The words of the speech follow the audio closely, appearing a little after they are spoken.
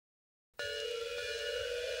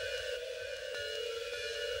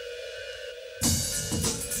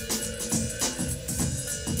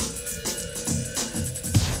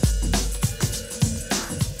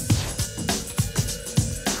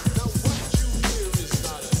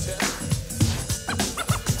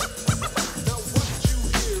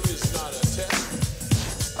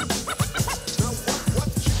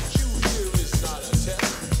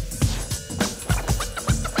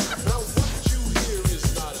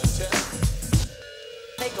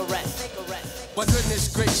But goodness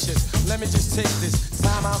gracious, let me just take this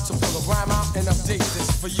time out to pull a rhyme out and update this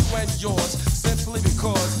for you and yours, simply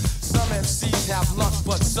because some MCs have luck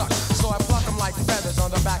but suck. So I pluck them like feathers on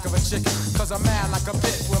the back of a chicken, cause I'm mad like a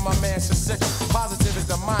pit when my man's so sick. Positive is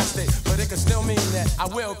the mind state, but it can still mean that I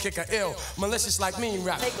will kick a ill, malicious like mean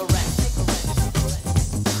rap. Take a rap, take a rap.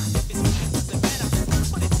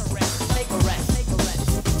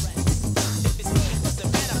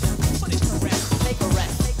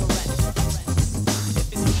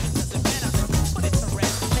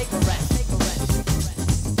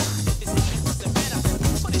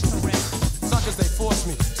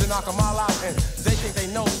 Knock them all out and they think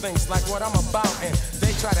they know things like what I'm about and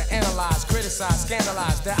they try to analyze, criticize,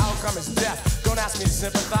 scandalize. Their outcome is death. Don't ask me to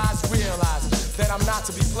sympathize, realize that I'm not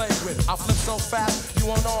to be played with. I'll flip so fast, you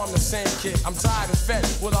won't know I'm the same kid. I'm tired and fed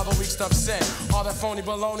with all the weak stuff said. All that phony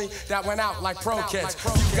baloney that went out like pro kids.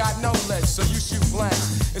 You got no legs, so you shoot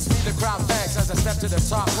blanks. It's me the crowd thanks as I step to the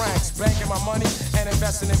top ranks. Banking my money and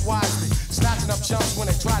investing it wisely. Snatching up chumps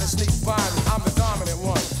when they try to sneak by me. I'm the dominant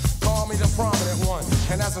one. Call me the prominent one.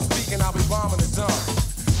 And as I'm speaking, I'll be bombing the dumb.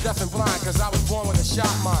 Deaf and blind, cause I was born with a shot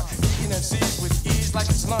mind. Eating MCs with ease like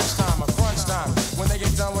it's lunchtime or crunch time. When they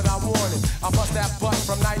get done without warning, I bust that butt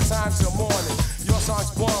from nighttime till morning. Your song's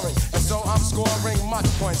boring, and so I'm scoring much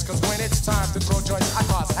points. Cause when it's time to throw joints, I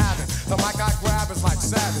cause havoc. The mic I grab is like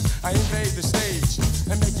savage. I invade the stage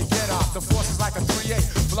and make you get off. The force is like a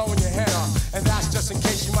 3-8, blowing your head off. And that's just in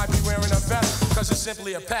case you might be wearing a vest. Cause you're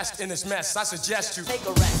simply a pest in this mess. I suggest you take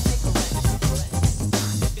a rap, take a rap.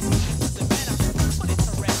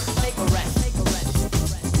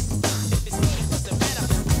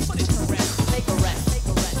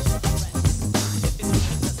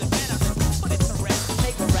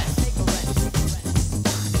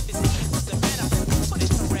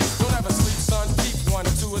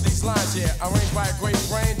 Arranged by a great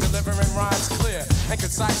brain, delivering rhymes clear and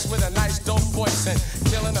concise with a nice dope voice and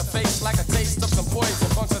killing a face like a taste of some poison.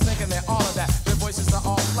 Punks are thinking they're all of that. Their voices are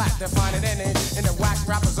all flat. They're finding in the whack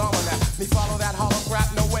rappers almanac. Me follow that hollow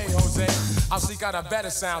crap? No way, Jose. I'll seek out a better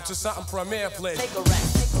sound to something Premier plays. Take a rap,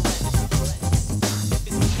 take a rap.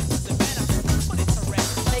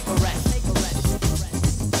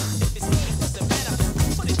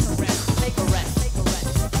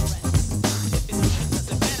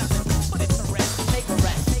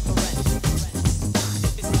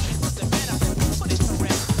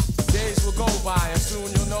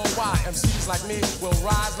 MCs like me will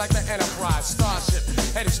rise like the Enterprise starship,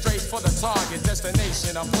 headed straight for the target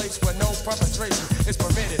destination, a place where no perpetration is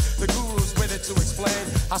permitted. The guru's with it to explain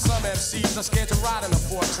how some MCs are scared to ride on the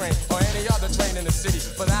 4 train or any other train in the city,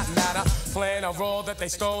 for that matter, playing a role that they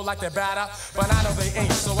stole like they're batter. But I know they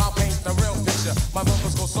ain't, so I'll paint the real picture. My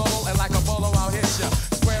vocals go solo and like a bolo I'll hit ya,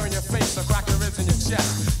 square in your face or crack the ribs in your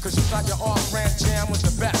chest. Cause you thought your off-brand jam was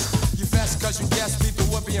the best. You fess cause you guess people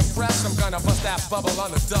would be impressed. I'm gonna bust that bubble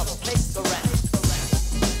on the double. Take the rap.